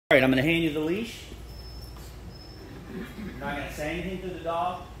All right, I'm going to hand you the leash. You're not going to say anything to the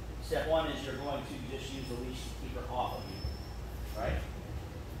dog. Step one is you're going to just use the leash to keep her off of you, right?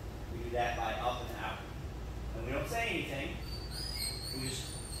 We do that by up and out. And we don't say anything. We just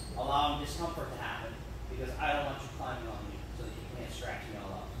allow discomfort to happen because I don't want you climbing on me so that you can't scratch me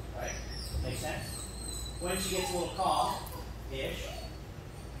all up, right? Make sense? When she gets a little calm-ish,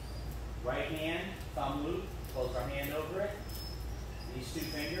 right hand, thumb loop, close our hand over it. These two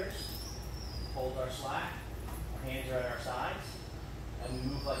fingers hold our slack. Our hands are at our sides, and we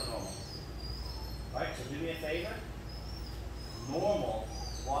move like normal. All right, so do me a favor. Normal,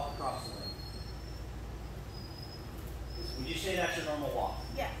 walk across the room. Would you say that's your normal walk?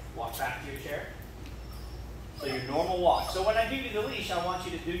 Yes. Walk back to your chair. So your normal walk. So when I give you the leash, I want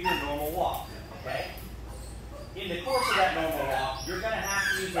you to do your normal walk, okay? In the course of that normal walk, you're going to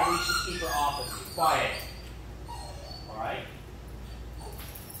have to use the leash to keep her off of you. Quiet. All right?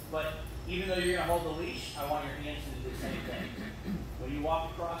 But even though you're going to hold the leash, I want your hands to do the same thing. When you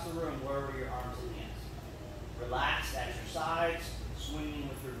walk across the room, where are your arms and hands? Relaxed at your sides, swinging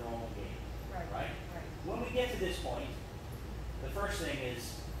with your normal gait. Right? When we get to this point, the first thing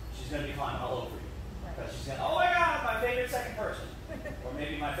is she's going to be climbing all over you. Because she's going to, oh my God, my favorite second person. Or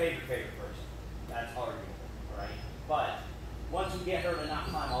maybe my favorite person. That's arguable, right? But once we get her to not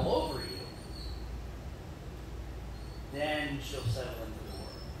climb all over you, then she'll settle into the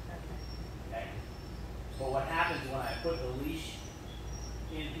work. Okay? But what happens when I put the leash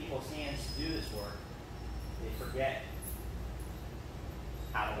in people's hands to do this work, they forget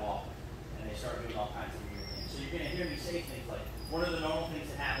how to walk. And they start doing all kinds of weird things. So you're going to hear me say things like, one of the normal things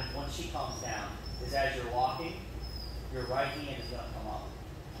that happens once she calms down is as you're walking, your right hand is going to come up.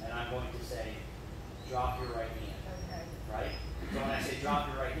 And I'm going to say, drop your right hand. Okay. Right? So when I say drop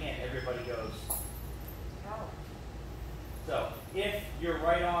your right hand, everybody goes, oh. So if your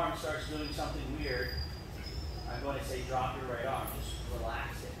right arm starts doing something weird, I'm going to say drop your right arm. Just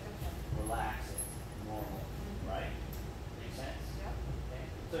relax it. Relax it. Normal. Right? Make sense? Yep. Okay.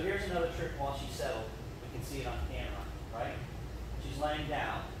 So here's another trick while she's settled. We can see it on camera. Right? She's laying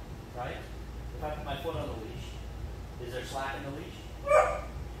down. Right? If I put my foot on the leash, is there slack in the leash?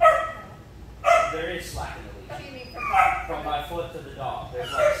 There is slack in the leash. What do you mean from my foot to the dog?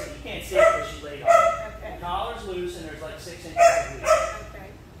 There's like, so you can't see it because she laid on it. Okay. The collar's loose and there's like 6 inches of leash. Okay.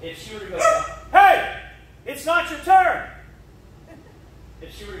 If she were to go jump, hey! It's not your turn!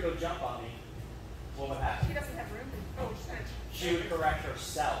 If she were to go jump on me, what would happen? She doesn't have room to, she would correct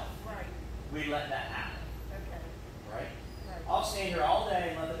herself. Right. We'd let that happen. Okay. Right? I'll stand here all day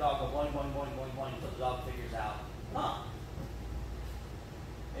and let the dog go boing, boing, boing, boing, boing until the dog figures out, huh?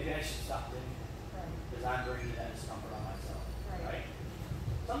 Maybe I should stop doing it. Because I'm bringing that discomfort on myself. Right?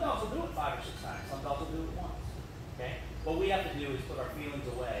 Some dogs will do it 5 or 6 times. Some dogs will do it once. Okay? What we have to do is put our feelings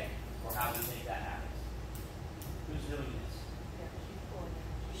away for how we think that happens. Who's doing this? Yeah,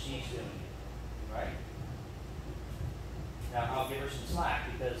 she's doing it. Right? Now I'll give her some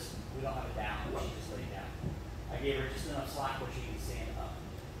slack because we don't have it down. She just laid down. I gave her just enough slack where she can stand up.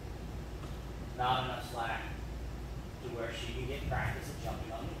 Not enough slack to where she can get practice at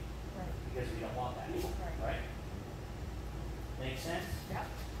jumping on me. Right. Because we don't want that. Right? Make sense? Yep.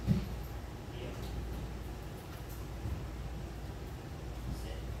 Yeah.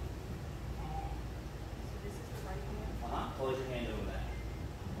 Sit. So this is the right hand? Close your hand over that.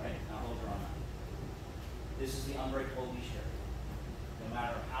 Right? Now hold her on that. This is the unbreakable leash area. No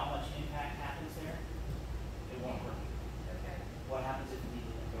matter how much impact happens there, it won't hurt you. Okay. What happens if you need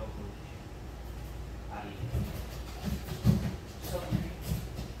to let go of the leash? How do you do it? So,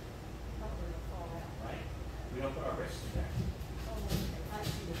 right? We don't put our wrists in there. Oh, okay. I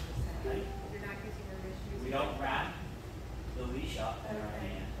see what you're saying. Right? You're not using your wrist. We don't wrap the leash up in our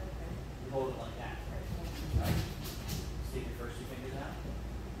hand. Okay. We hold it like that. Right? Stick your first 2 fingers out.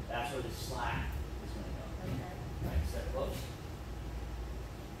 That's where the slack is going to go. Okay. Right? Step close.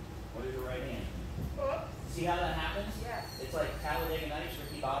 What is your right hand? Oops. See how that happens? Yes. It's like Talladega Nights,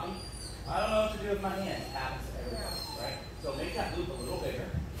 Ricky Bobby. I don't know what to do with my hands. It happens to everybody, right? So make that loop a little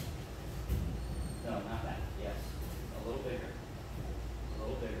bigger. No, not that. Yes. A little bigger. A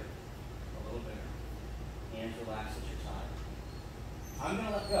little bigger. A little bigger. Hands relaxed at your side. I'm going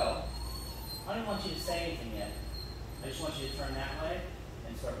to let go. I don't want you to say anything yet. I just want you to turn that way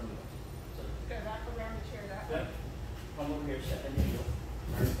and start moving. So go back around the chair that way. Come over here, step in the heel.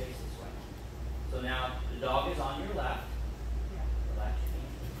 Turn your face this way. So now the dog is on your left. Yeah. Relax your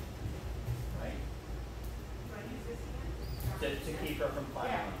hand. Right? Do I use this hand? To keep her from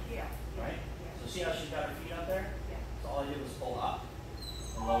climbing. Yeah. Right? Yeah. So see how she's got her feet up there? Yeah. So all I did was pull up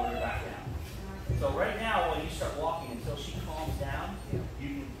and lower her back down. So right now, while you start walking, until she calms down, you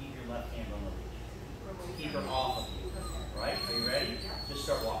can keep left hand on the leash. Keep her off of you. Right? Are you ready? Just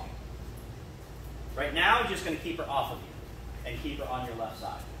start walking. Right now, you're just going to keep her off of you and keep her on your left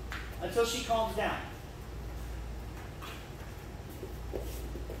side until she calms down.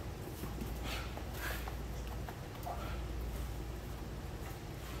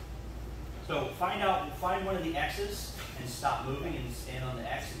 So find one of the X's and stop moving and stand on the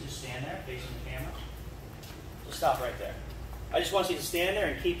X and just stand there facing the camera. Just stop right there. I just want you to stand there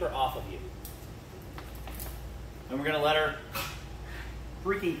and keep her off of you. And we're going to let her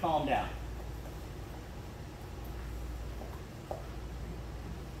freaking calm down.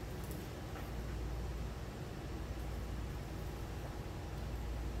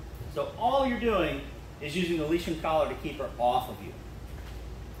 So all you're doing is using the leash and collar to keep her off of you.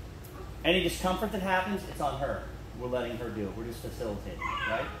 Any discomfort that happens, it's on her. We're letting her do it. We're just facilitating it,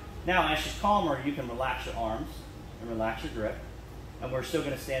 right? Now, as she's calmer, you can relax your arms and relax your grip. And we're still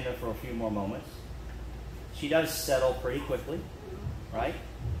going to stand there for a few more moments. She does settle pretty quickly, right?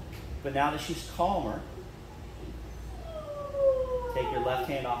 But now that she's calmer, take your left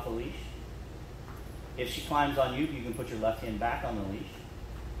hand off the leash. If she climbs on you, you can put your left hand back on the leash.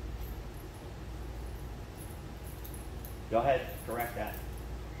 Go ahead, correct that.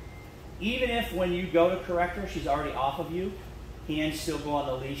 Even if when you go to correct her, she's already off of you, hands still go on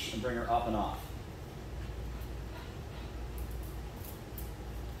the leash and bring her up and off.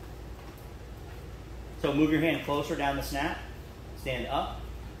 So move your hand closer down the snap, stand up,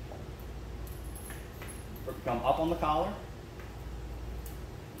 come up on the collar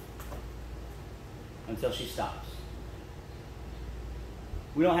until she stops.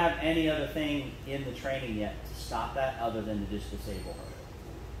 We don't have any other thing in the training yet to stop that other than to just disable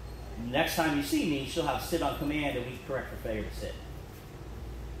her. Next time you see me, she'll have sit on command and we correct her failure to sit.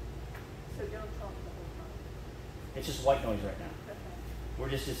 So don't talk the whole time. It's just white noise right now. Okay. We're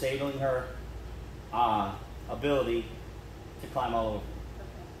just disabling her ability to climb all over. Okay.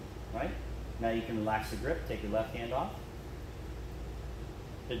 Right? Now you can relax the grip, take your left hand off.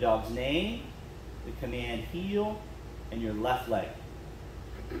 The dog's name, the command heel, and your left leg.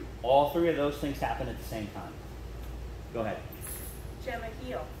 All three of those things happen at the same time. Go ahead. Gemma,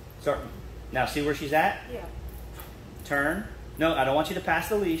 heel. Start. Now see where she's at? Yeah. Turn. No, I don't want you to pass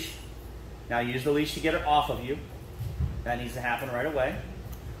the leash. Now use the leash to get her off of you. That needs to happen right away.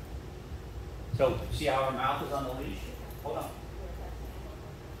 So see how her mouth is on the leash? Hold on.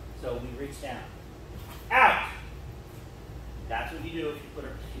 So we reach down. Out! That's what you do if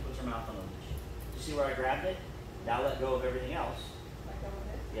she puts her mouth on the leash. You see where I grabbed it? Now let go of everything else. Let go of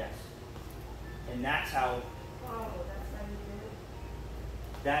this? Yes. And that's how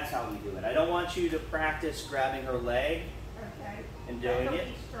That's how you do it? we do it. I don't want you to practice grabbing her leg Okay. and doing That's it. how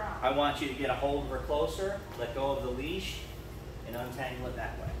you drop. I want you to get a hold of her closer, let go of the leash, and untangle it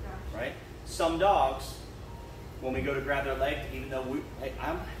that way. Gotcha. Right? Some dogs, when we go to grab their leg, even though hey,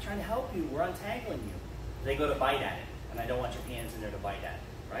 I'm trying to help you, we're untangling you, they go to bite at it. And I don't want your hands in there to bite at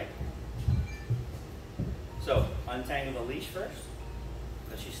it. Right? So, untangle the leash first,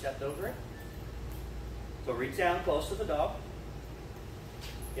 because she stepped over it. So reach down close to the dog.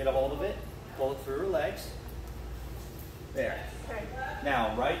 Get a hold of it. Pull it through her legs. There. Okay.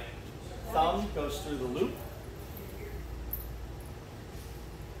 Now, right thumb goes through the loop.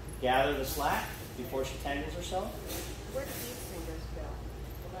 Gather the slack before she tangles herself. Where do these fingers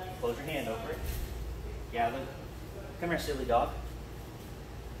go? Close your hand over it. Gather. Come here, silly dog.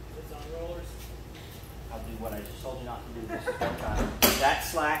 It's on rollers. I'll do what I just told you not to do this one time. That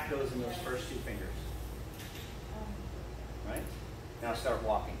slack goes in those first two fingers. Right? Now start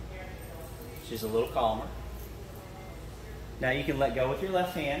walking. She's a little calmer. Now you can let go with your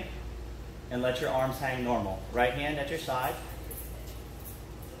left hand and let your arms hang normal. Right hand at your side.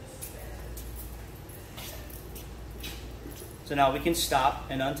 So now we can stop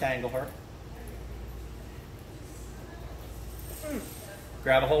and untangle her.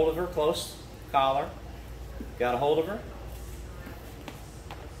 Grab a hold of her close, collar. Got a hold of her.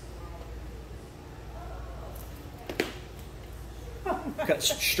 Cut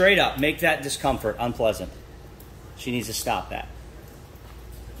straight up. Make that discomfort unpleasant. She needs to stop that.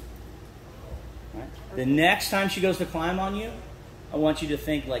 Right? The next time she goes to climb on you, I want you to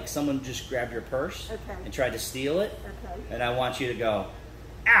think like someone just grabbed your purse and tried to steal it. Okay. And I want you to go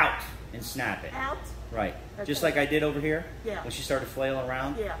out and snap it. Out? Right. Just Okay. like I did over here Yeah. when she started flailing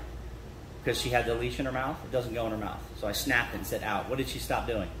around. Yeah. Because she had the leash in her mouth. It doesn't go in her mouth. So I snapped it and said out. What did she stop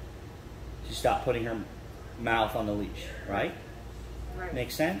doing? She stopped putting her mouth on the leash. Right? Right.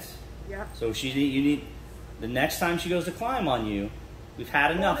 Make sense? Yeah. So you need, the next time she goes to climb on you, we've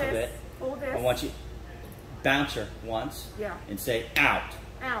had enough of it. Hold this. I want you bounce her once Yeah. and say out.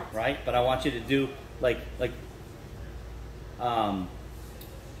 Out. right? But I want you to do like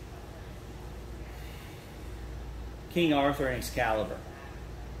King Arthur and Excalibur.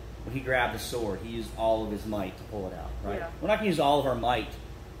 When he grabbed the sword, he used all of his might to pull it out, right? Yeah. We're not going to use all of our might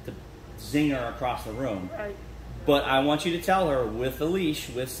to zing her across the room. Right. But I want you to tell her with the leash,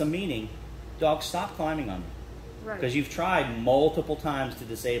 with some meaning, dog, stop climbing on me. Right. Because you've tried multiple times to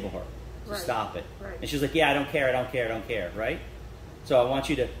disable her, to Right. stop it. Right. And she's like, yeah, I don't care, I don't care, I don't care, right? So I want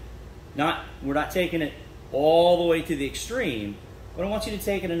you to we're not taking it all the way to the extreme, but I want you to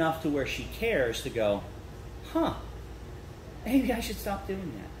take it enough to where she cares to go, huh, maybe I should stop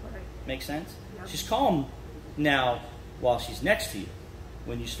doing that. Right. Make sense? Yep. She's calm now while she's next to you.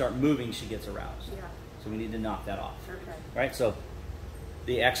 When you start moving, she gets aroused. Yeah. So we need to knock that off. Okay. Right? So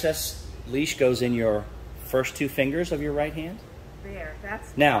the excess leash goes in your first two fingers of your right hand. There.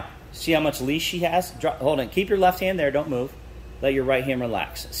 That's. Now, see how much leash she has? Hold on. Keep your left hand there. Don't move. Let your right hand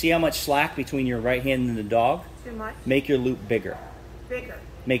relax. See how much slack between your right hand and the dog? Too much. Make your loop bigger. Bigger.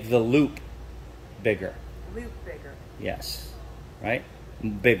 Make the loop bigger. Loop bigger. Yes. Right?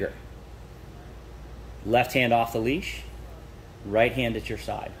 Bigger. Left hand off the leash. Right hand at your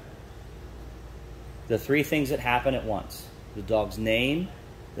side. The three things that happen at once. The dog's name,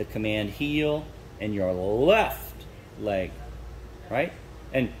 the command heel, and your left leg. Right?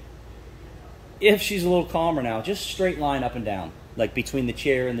 And if she's a little calmer now, just straight line up and down. Like between the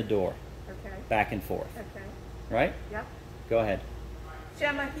chair and the door. Okay. Back and forth. Okay. Right? Yep. Go ahead.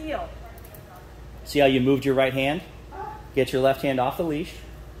 Gemma, heel. See how you moved your right hand? Get your left hand off the leash.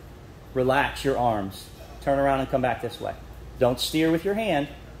 Relax your arms. Turn around and come back this way. Don't steer with your hand.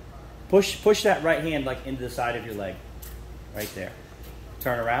 Push that right hand like into the side of your leg. Right there.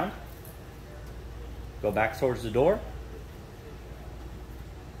 Turn around. Go back towards the door.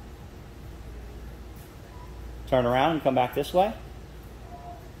 Turn around and come back this way.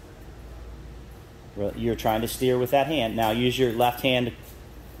 You're trying to steer with that hand. Now use your left hand.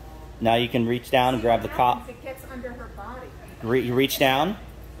 Now you can reach down and grab the cop. It gets under her body. Reach down.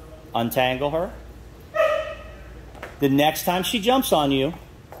 Untangle her. The next time she jumps on you,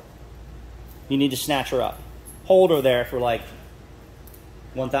 you need to snatch her up. Hold her there for like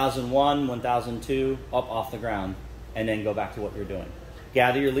 1001, 1002, up off the ground, and then go back to what you're doing.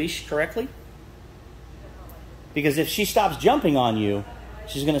 Gather your leash correctly. Because if she stops jumping on you,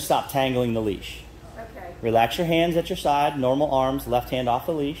 she's going to stop tangling the leash. Okay. Relax your hands at your side, normal arms, left hand off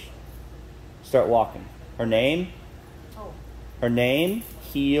the leash. Start walking. Her name,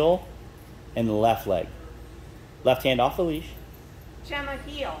 heel, and the left leg. Left hand off the leash. Gemma,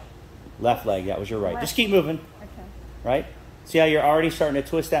 heel. Left leg, that was your right. Left. Just keep moving, Okay. right? See how you're already starting to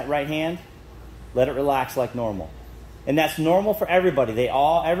twist that right hand? Let it relax like normal. And that's normal for everybody.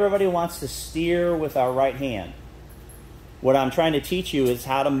 Everybody wants to steer with our right hand. What I'm trying to teach you is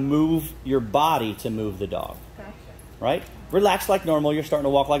how to move your body to move the dog. Gotcha. Right? Relax like normal. You're starting to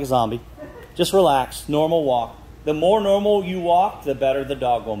walk like a zombie. Just relax. Normal walk. The more normal you walk, the better the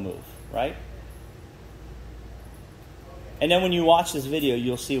dog will move. Right? And then when you watch this video,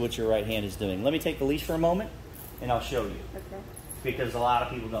 you'll see what your right hand is doing. Let me take the leash for a moment, and I'll show you. Okay. Because a lot of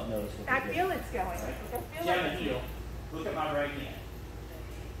people don't notice what I they're feel doing. it's going. I feel Gemma, like it's heel. Look at my right hand.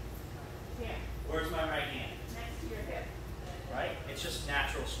 Yeah. Where's my right hand? Next to your hip. Right? It's just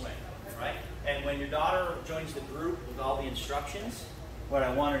natural swing, right? And when your daughter joins the group with all the instructions, what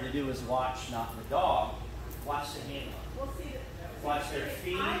I want her to do is watch not the dog, watch the handler. We'll see. Watch their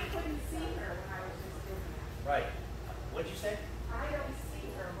feet. I couldn't see her when I was just doing that. Right. What'd you say? I don't see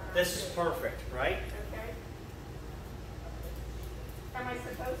her when I This was is doing perfect, right? that. Okay. Am I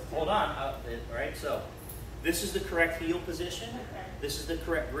supposed to? Hold on. Right? So, this is the correct heel position. Okay. This is the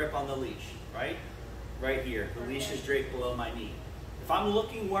correct grip on the leash, right? Right here. The leash is draped below my knee. If I'm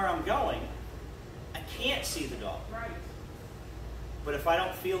looking where I'm going, I can't see the dog. Right. But if I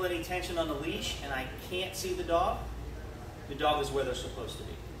don't feel any tension on the leash and I can't see the dog is where they're supposed to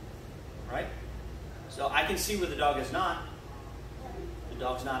be. Right? So I can see where the dog is not. The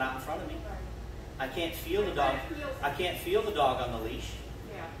dog's not out in front of me. I can't feel the dog. I can't feel the dog on the leash.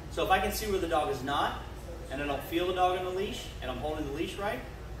 Yeah. So if I can see where the dog is not, and I don't feel the dog on the leash, and I'm holding the leash right,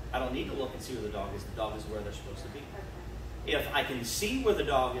 I don't need to look and see where the dog is. The dog is where they're supposed to be. If I can see where the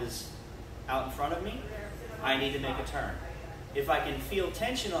dog is out in front of me, I need to make a turn. If I can feel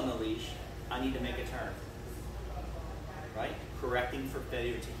tension on the leash, I need to make a turn. Right? Correcting for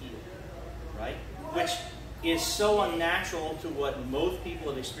failure to heel. Right? Which is so unnatural to what most people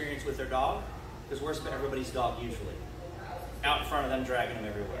have experienced with their dog, because where's everybody's dog usually? Out in front of them, dragging them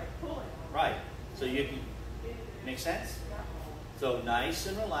everywhere. Right. So you can, make sense? So nice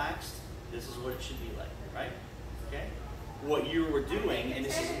and relaxed. This is what it should be like, right? Okay? what you were doing, and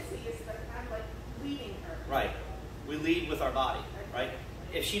this is tendency is that I'm like leading her. right. We lead with our body, right?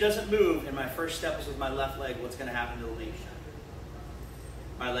 If she doesn't move, and my first step is with my left leg, what's going to happen to the leash?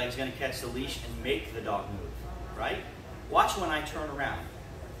 My leg's going to catch the leash and make the dog move, right? Watch when I turn around.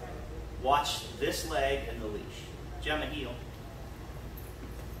 Watch this leg and the leash. Gemma, heel.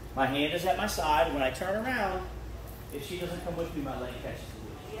 My hand is at my side. When I turn around, if she doesn't come with me, my leg catches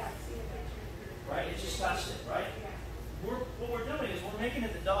the leash. Yeah, I see a picture. Right? It's just touched it, right? What we're doing is we're making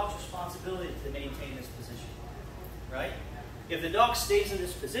it the dog's responsibility to maintain this position, right? If the dog stays in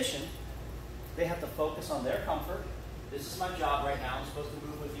this position, they have to focus on their comfort. This is my job right now. I'm supposed to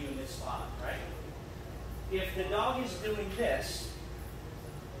move with you in this spot, right? If the dog is doing this,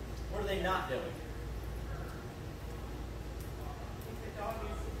 what are they not doing?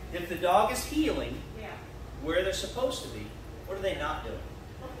 If the dog is heeling where they're supposed to be, what are they not doing?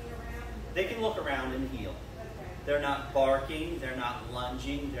 They can look around and heel. They're not barking, they're not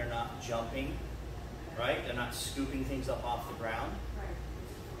lunging, they're not jumping, right? They're not scooping things up off the ground.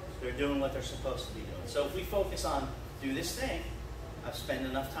 They're doing what they're supposed to be doing. So if we focus on do this thing, I've spent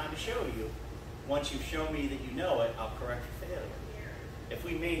enough time to show you. Once you've shown me that you know it, I'll correct your failure. If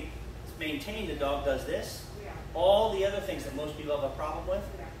we maintain the dog does this, all the other things that most people have a problem with,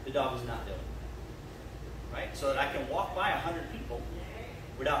 the dog is not doing. Right? So that I can walk by 100 people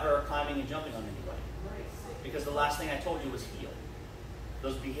without her climbing and jumping on anybody. Because the last thing I told you was heel.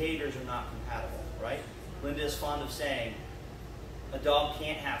 Those behaviors are not compatible, right? Linda is fond of saying, a dog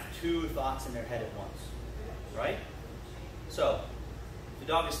can't have two thoughts in their head at once, right? So, if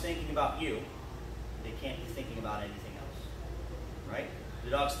the dog is thinking about you, they can't be thinking about anything else, right? If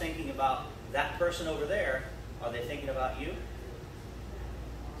the dog's thinking about that person over there, are they thinking about you?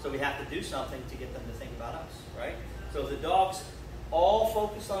 So we have to do something to get them to think about us, right? So if the dog's all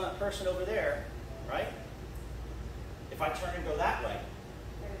focused on that person over there, right? If I turn and go that way,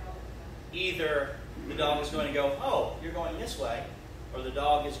 either the dog is going to go, oh, you're going this way, or the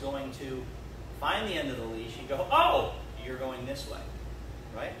dog is going to find the end of the leash and go, oh, you're going this way,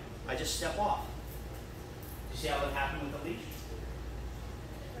 right? I just step off. You see how it happened with the leash?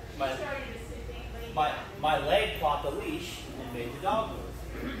 My leg caught the leash and made the dog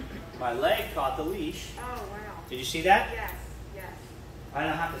move. My leg caught the leash. Oh, wow. Did you see that? Yes, yes. I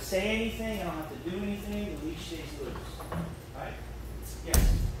don't have to say anything. I don't have to do anything. The leash stays loose. Right?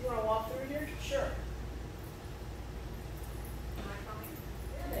 Yes. You want to walk through here? Sure. Am I coming?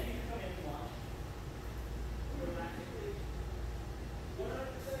 Yeah, you can come in if you want.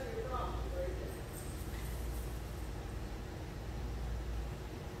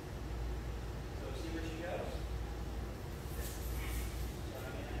 So see where she goes?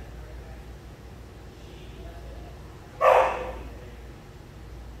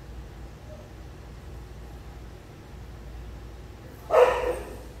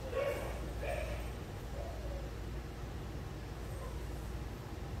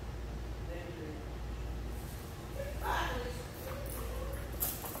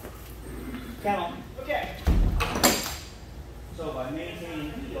 Count. Okay. So by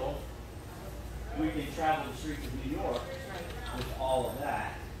maintaining heel, we can travel the streets of New York with all of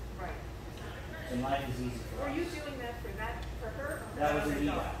that, Right. and life is easy for Were us. you doing that for her? Or That for was an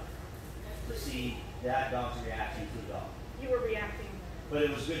the dog? eval to see that dog's reaction to the dog. You were reacting. But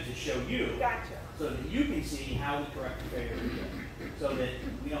it was good to show you Gotcha. so that you can see how we correct the failure of heel, so that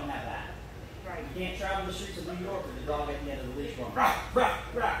we don't have that. Right. You can't travel the streets of New York with the dog at the end of the leash going, rah, rah,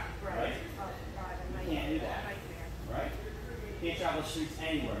 rah, right? Oh, God, You can't do that. Nightmare. Right? You can't travel the streets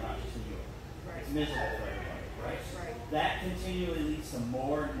anywhere, not just New York. Right. It's miserable for everybody, right? Right. That continually leads to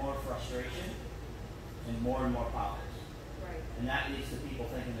more and more frustration and more problems. Right. And that leads to people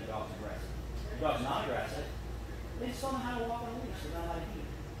thinking the dog's aggressive. The dog's not aggressive. They just don't know how to walk on a leash. They don't know how to heel.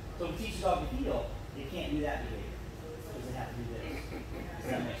 So if we teach the dog to heel, they can't do that behavior because they have to do this.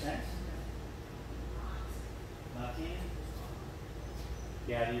 Does that make sense? Left hand.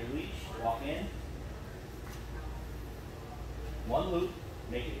 Gather your leash. Walk in. One loop.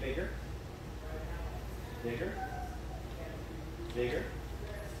 Make it bigger. Bigger. Bigger.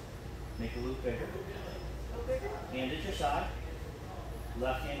 Make the loop bigger. Hand at your side.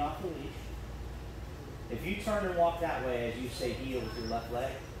 Left hand off the leash. If you turn and walk that way as you say heel with your left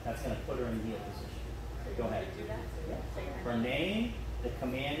leg, that's going to put her in the heel position. Go ahead. Her name, the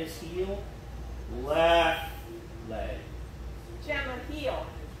command is heel, left leg. Gemma, heel.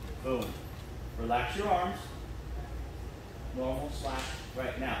 Boom. Relax your arms. Normal slack.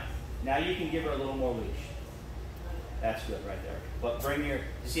 Right now. Now you can give her a little more leash. That's good right there. But bring your, you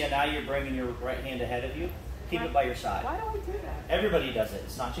see how now you're bringing your right hand ahead of you? Keep it by your side. Why don't we do that? Everybody does it.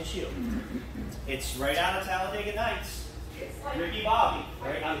 It's not just you. It's right out of Talladega Nights. It's like, Ricky Bobby,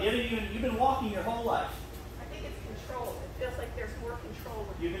 right? I'm giving you, you've been walking your whole life. I think it's control. It feels like there's more control.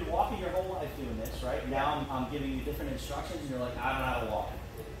 With You've been walking your whole life doing this, right? Now I'm giving you different instructions and you're like, I don't know how to walk.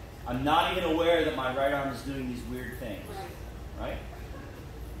 I'm not even aware that my right arm is doing these weird things, right?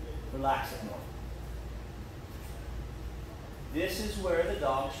 Relax it more. This is where the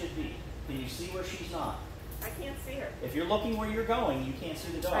dog should be. Can you see where she's not? I can't see her. If you're looking where you're going, you can't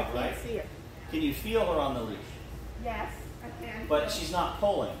see the dog, I can't right? see her. Can you feel her on the leash? Yes, I can. But she's not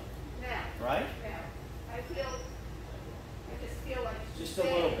pulling, Now. right? Now. I just feel like she's Just a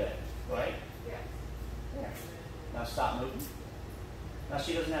little staying. bit, right? Yes. Yes. Now stop moving. Now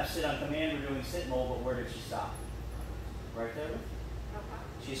she doesn't have sit on command. We're doing sit mole, but where did she stop? Right there.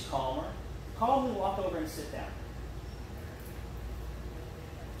 She's calmer. Calmly walk over and sit down.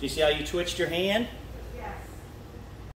 Do you see how you twitched your hand? Yes.